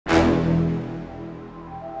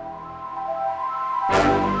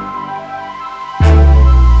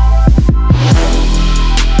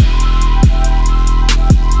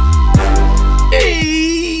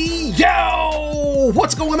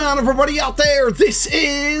on, everybody out there? This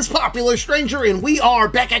is Popular Stranger, and we are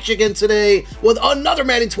back at you again today with another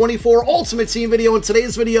Madden 24 Ultimate Team video. In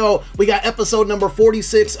today's video, we got episode number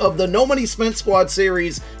 46 of the No Money Spent Squad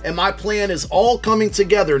series, and my plan is all coming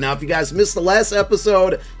together. Now, if you guys missed the last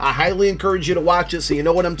episode, I highly encourage you to watch it so you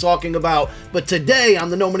know what I'm talking about. But today on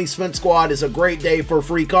the No Money Spent Squad is a great day for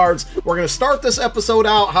free cards. We're going to start this episode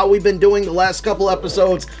out how we've been doing the last couple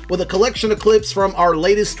episodes with a collection of clips from our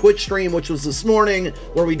latest Twitch stream, which was this morning,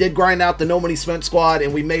 where we did grind out the No Money Spent Squad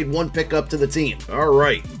and we made one pickup to the team. All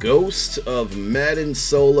right, Ghost of Madden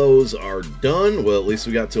solos are done. Well, at least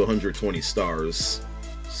we got to 120 stars.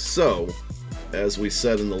 So, as we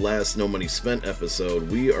said in the last No Money Spent episode,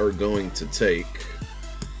 we are going to take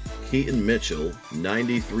Keaton Mitchell,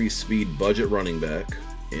 93 speed budget running back.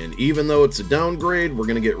 And even though it's a downgrade, we're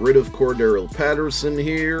going to get rid of Cordero Patterson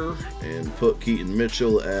here and put Keaton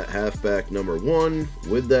Mitchell at halfback number 1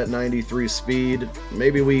 with that 93 speed.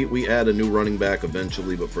 Maybe we add a new running back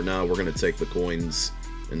eventually, but for now we're going to take the coins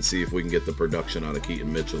and see if we can get the production out of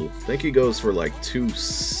Keaton Mitchell. I think he goes for like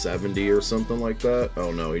 270 or something like that.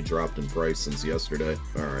 Oh no, he dropped in price since yesterday.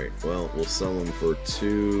 All right, well, we'll sell him for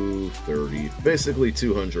 230, basically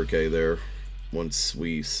 200K there. Once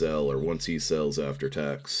we sell, or once he sells after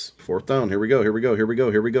tax. Fourth down, here we go, here we go, here we go,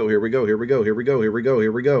 here we go, here we go, here we go, here we go, here we go,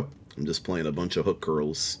 here we go. I'm just playing a bunch of hook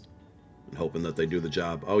curls and hoping that they do the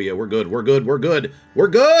job. Oh yeah, we're good, we're good, we're good, we're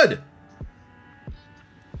good!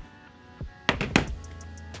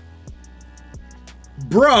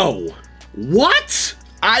 Bro, what?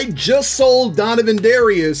 I just sold Donovan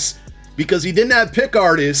Darius because he didn't have pick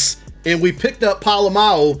artists, and we picked up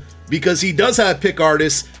Palomao because he does have pick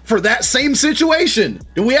artists for that same situation.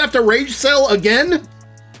 Do we have to rage sell again?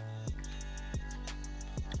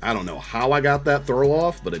 I don't know how I got that throw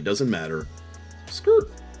off, but it doesn't matter. Skirt.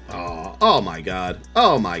 Oh my God.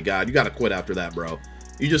 Oh my God. You got to quit after that, bro.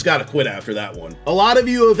 You just got to quit after that one. A lot of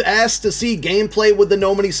you have asked to see gameplay with the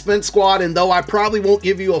No Money Spent Squad, and though I probably won't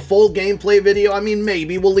give you a full gameplay video, I mean,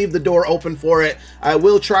 maybe we'll leave the door open for it. I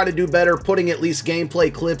will try to do better putting at least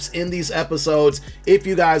gameplay clips in these episodes. If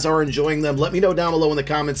you guys are enjoying them, let me know down below in the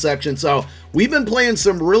comment section. So we've been playing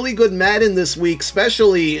some really good Madden this week,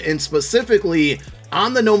 especially and specifically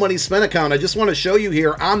on the No Money Spent account. I just want to show you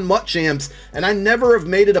here on MUT Champs, and I never have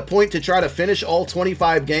made it a point to try to finish all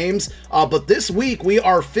 25 games, but this week we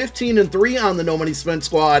are 15-3 on the No Money Spent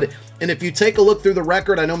Squad. And if you take a look through the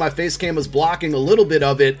record, I know my face cam is blocking a little bit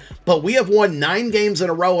of it, but we have won 9 games in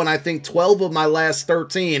a row, and I think 12 of my last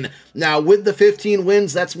 13. Now, with the 15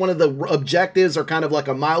 wins, that's one of the objectives, or kind of like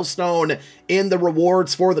a milestone in the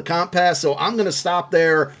rewards for the comp pass. So I'm going to stop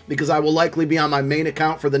there because I will likely be on my main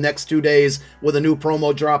account for the next 2 days with a new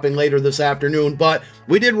promo dropping later this afternoon. But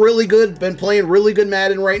we did really good, been playing really good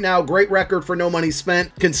Madden right now. Great record for No Money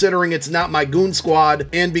Spent, considering it's not my goon squad.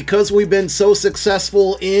 And because we've been so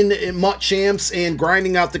successful in MUT Champs and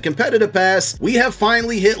grinding out the competitive pass, we have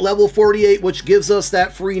finally hit level 48, which gives us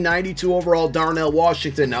that free 92 overall Darnell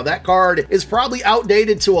Washington. Now that card is probably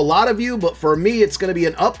outdated to a lot of you, but for me, it's going to be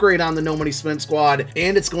an upgrade on the No Money Spent Squad,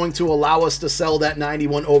 and it's going to allow us to sell that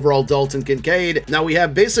 91 overall Dalton Kincaid. Now we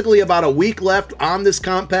have basically about a week left on this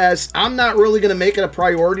comp pass. I'm not really going to make it a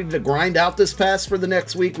priority to grind out this pass for the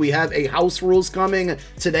next week. We have a house rules coming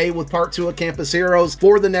today with part 2 of Campus Heroes.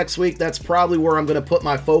 For the next week, that's probably where I'm going to put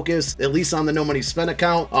my focus, at least on the No Money Spent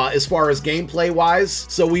account, as far as gameplay wise.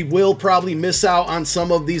 So we will probably miss out on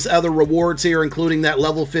some of these other rewards here, including that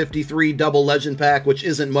level 53 double legend pack, which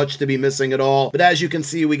isn't much to be missing at all. But as you can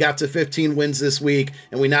see, we got to 15 wins this week,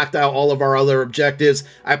 and we knocked out all of our other objectives.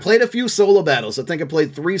 I played a few solo battles. I think I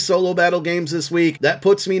played 3 solo battle games this week. That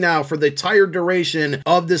puts me now, for the entire duration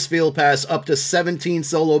of this field pass, up to 17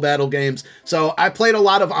 solo battle games. So I played a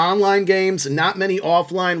lot of online games, not many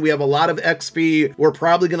offline. We have a lot of XP we're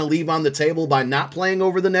probably going to leave on the table by not playing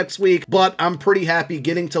over the next week, but I'm pretty happy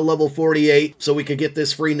getting to level 48 so we could get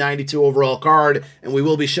this free 92 overall card, and we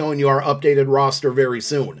will be showing you our updated roster very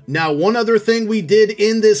soon. Now, one other thing we did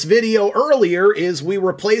in this video earlier is we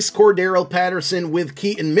replaced Cordero Patterson with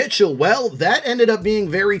Keaton Mitchell. Well, that ended up being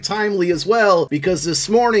very timely as well, because this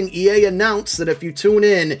morning EA announced that if you tune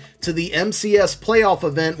in to the MCS playoff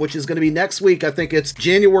event, which is going to be next week, I think it's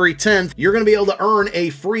January 10th, you're going to be able to earn a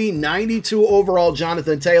free 92 overall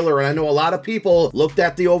Jonathan Taylor. And I know a lot of people looked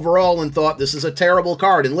at the overall and thought this is a terrible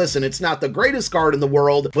card. And listen, it's not the greatest card in the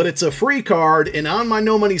world, but it's a free card. And on my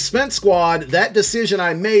No Money Spent squad, that decision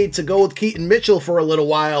I made to go with Keaton Mitchell for a little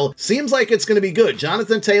while seems like it's going to be good.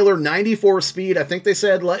 Jonathan Taylor, 94 speed. I think they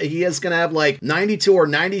said he is going to have like 92 or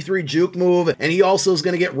 93 juke move. And he also is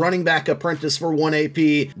going to get running back apprentice for 1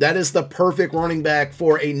 AP. That That is the perfect running back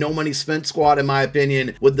for a no money spent squad, in my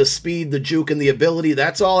opinion, with the speed, the juke, and the ability.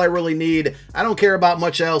 That's all I really need. I don't care about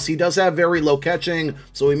much else. He does have very low catching,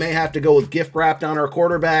 so we may have to go with gift wrapped on our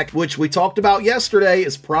quarterback, which we talked about yesterday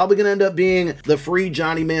is probably going to end up being the free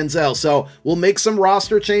Johnny Manziel. So we'll make some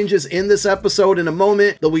roster changes in this episode in a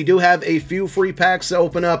moment, though we do have a few free packs to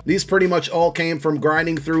open up. These pretty much all came from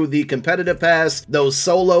grinding through the competitive pass, those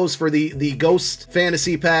solos for the Ghost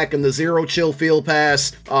Fantasy pack, and the Zero Chill Field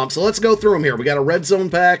pass. So let's go through them here. We got a red zone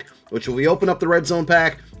pack, which when we open up the red zone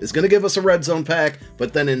pack, is going to give us a red zone pack,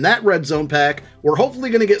 but then in that red zone pack, we're hopefully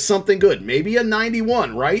going to get something good. Maybe a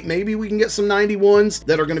 91, right? Maybe we can get some 91s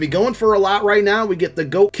that are going to be going for a lot right now. We get the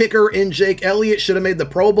GOAT kicker in Jake Elliott, should have made the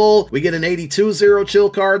Pro Bowl. We get an 82 Zero Chill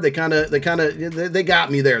card. They got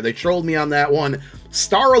me there. They trolled me on that one.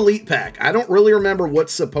 Star Elite pack. I don't really remember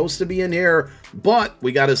what's supposed to be in here, but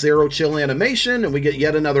we got a Zero Chill animation, and we get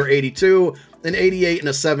yet another 82, an 88, and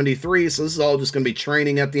a 73. So this is all just going to be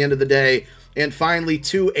training at the end of the day. And finally,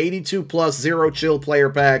 two 82 plus Zero Chill player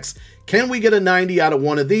packs. Can we get a 90 out of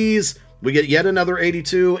one of these? We get yet another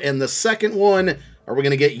 82, and the second one, are we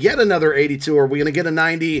going to get yet another 82, or are we going to get a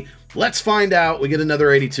 90? Let's find out. We get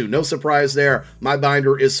another 82. No surprise there. My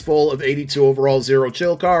binder is full of 82 overall Zero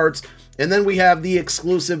Chill cards. And then we have the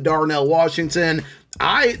exclusive Darnell Washington.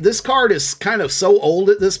 This card is kind of so old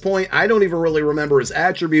at this point, I don't even really remember his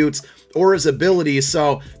attributes or his abilities.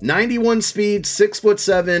 So 91 speed,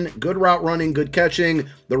 6'7", good route running, good catching.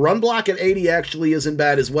 The run block at 80 actually isn't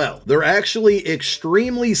bad as well. They're actually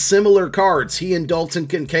extremely similar cards, he and Dalton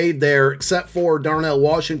Kincaid there, except for Darnell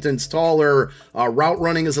Washington's taller. Route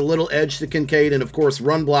running is a little edge to Kincaid, and of course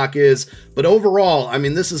run block is. But overall, I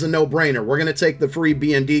mean, this is a no-brainer. We're going to take the free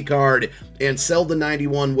BND card and sell the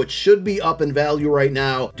 91, which should be up in value right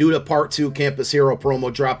now due to Part 2 Campus Hero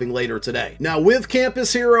promo dropping later today. Now, with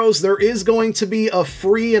Campus Heroes, there is going to be a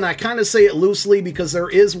free, and I kind of say it loosely because there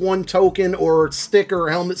is one token or sticker,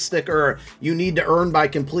 helmet sticker, you need to earn by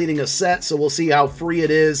completing a set, so we'll see how free it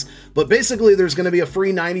is. But basically, there's going to be a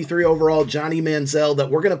free 93 overall Johnny Manziel that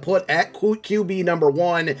we're going to put at QB number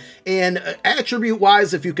 1. And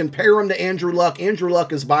attribute-wise, if you compare him to Andrew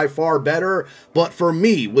Luck is by far better. But for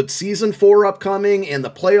me, with Season 4 upcoming and the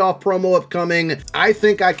playoff promo upcoming, I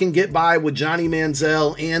think I can get by with Johnny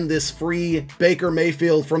Manziel and this free Baker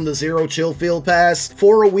Mayfield from the Zero Chill Field Pass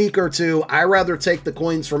for a week or two. I'd rather take the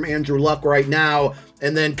coins from Andrew Luck right now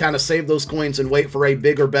and then kind of save those coins and wait for a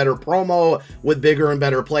bigger, better promo with bigger and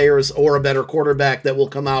better players or a better quarterback that will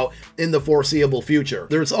come out in the foreseeable future.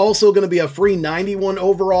 There's also going to be a free 91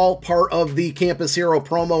 overall part of the Campus Hero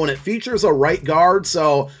promo, and it features a right guard,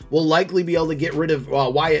 so we'll likely be able to get rid of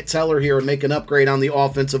Wyatt Teller here and make an upgrade on the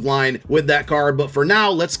offensive line with that card. But for now,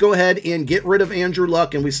 let's go ahead and get rid of Andrew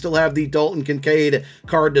Luck, and we still have the Dalton Kincaid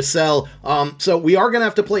card to sell. So we are going to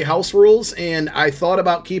have to play house rules, and I thought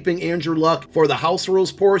about keeping Andrew Luck for the house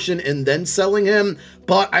rules portion and then selling him,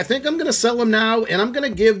 but I think I'm going to sell him now, and I'm going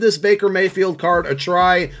to give this Baker Mayfield card a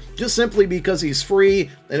try, just simply because he's free.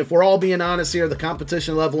 And if we're all being honest here, the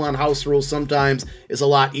competition level on house rules sometimes is a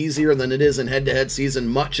lot easier than it is in head-to-head season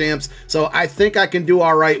MUT champs. So I think I can do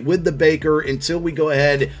all right with the Baker until we go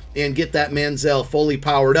ahead and get that Manziel fully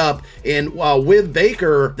powered up. And with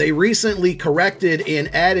Baker, they recently corrected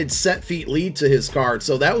and added set feet lead to his card.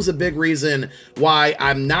 So that was a big reason why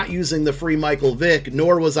I'm not using the free Michael Vick,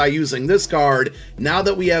 nor was I using this card. Now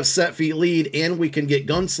that we have set feet lead and we can get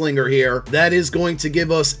Gunslinger here, that is going to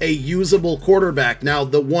give us a usable quarterback. Now,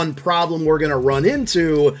 the one problem we're going to run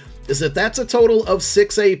into is that that's a total of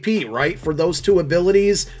 6 AP, right? For those two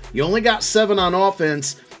abilities, you only got 7 on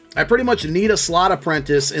offense. I pretty much need a slot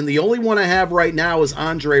apprentice, and the only one I have right now is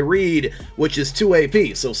Andre Reed, which is 2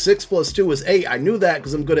 AP. So 6 plus 2 is 8. I knew that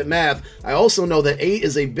because I'm good at math. I also know that 8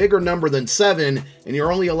 is a bigger number than 7, and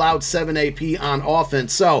you're only allowed 7 AP on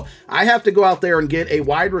offense. So I have to go out there and get a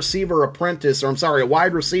wide receiver apprentice, or I'm sorry, a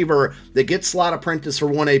wide receiver that gets slot apprentice for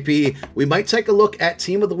 1 AP. We might take a look at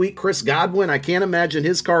Team of the Week, Chris Godwin. I can't imagine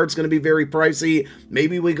his card's going to be very pricey.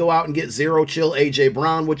 Maybe we go out and get Zero Chill AJ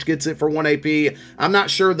Brown, which gets it for 1 AP. I'm not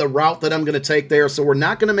sure the route that I'm going to take there, so we're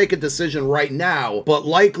not going to make a decision right now, but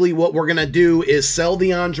likely what we're going to do is sell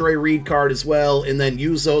the Andre Reed card as well, and then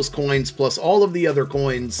use those coins plus all of the other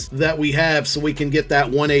coins that we have so we can get that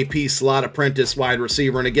 1 AP slot apprentice wide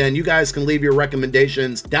receiver. And again, you guys can leave your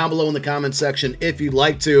recommendations down below in the comment section if you'd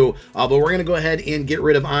like to, but we're going to go ahead and get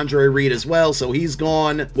rid of Andre Reed as well, so he's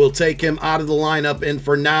gone. We'll take him out of the lineup, and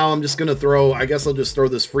for now, I'm just going to throw, I guess I'll just throw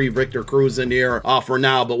this free Victor Cruz in here for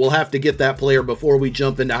now, but we'll have to get that player before we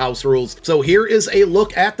jump into into house rules. So here is a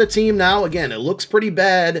look at the team now. Again, it looks pretty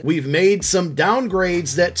bad. We've made some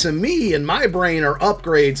downgrades that to me in my brain are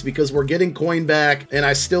upgrades because we're getting coin back, and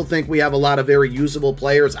I still think we have a lot of very usable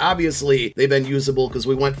players. Obviously, they've been usable because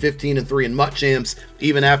we went 15-3 in MUT Champs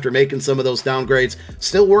even after making some of those downgrades.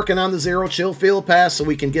 Still working on the Zero Chill Field Pass so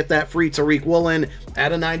we can get that free Tariq Woolen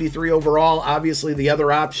at a 93 overall. Obviously, the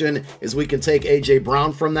other option is we can take AJ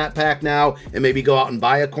Brown from that pack now and maybe go out and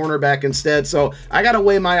buy a cornerback instead. So I got to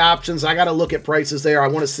weigh my options. I got to look at prices there. I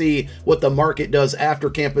want to see what the market does after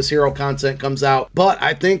Campus Hero content comes out. But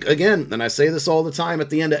I think, again, and I say this all the time at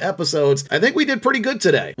the end of episodes, I think we did pretty good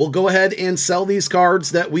today. We'll go ahead and sell these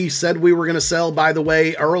cards that we said we were going to sell. By the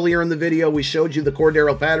way, earlier in the video, we showed you the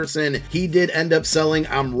Cordero Patterson. He did end up selling.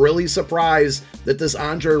 I'm really surprised that this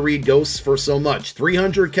Andre Reed goes for so much.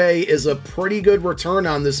 300K is a pretty good return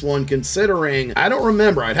on this one, considering, I don't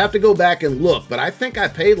remember, I'd have to go back and look, but I think I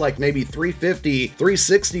paid like maybe 350,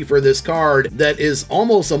 360 for this card that is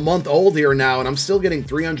almost a month old here now, and I'm still getting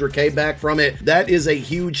 300K back from it. That is a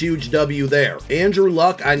huge W there. Andrew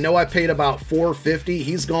Luck, I know I paid about 450.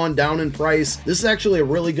 He's gone down in price. This is actually a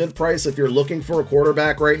really good price if you're looking for a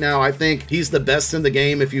quarterback right now. I think he's the best in the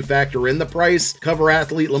game if you factor in the price. Cover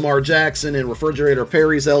Athlete Lamar Jackson and Refrigerator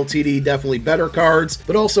Perry's LTD, definitely better cards,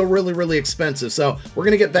 but also really expensive. So we're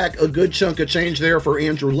going to get back a good chunk of change there for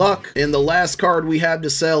Andrew Luck. And the last card we have to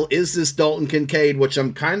sell is this Dalton Kincaid, which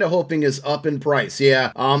I'm kind of hoping is up in price.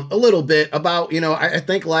 Yeah, a little bit. About, you know, I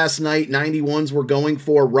think last night 91s were going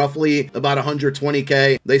for roughly about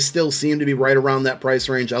 120K. They still seem to be right around that price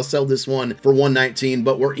range. I'll sell this one for 119,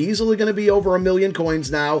 but we're easily going to be over 1 million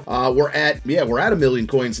coins now. We're at 1 million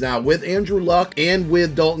coins now with Andrew Luck and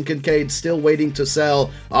with Dalton Kincaid still waiting to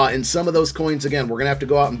sell. And some of those coins, again, we're going to have to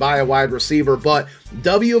go out and buy a wide receiver, but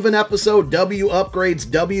W of an episode, W upgrades,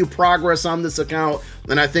 W progress on this account.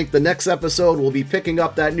 And I think the next episode will be picking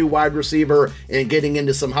up that new wide receiver and getting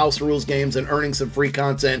into some house rules games and earning some free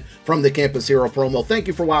content from the Campus Hero promo. Thank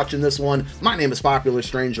you for watching this one. My name is Popular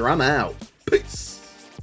Stranger. I'm out. Peace.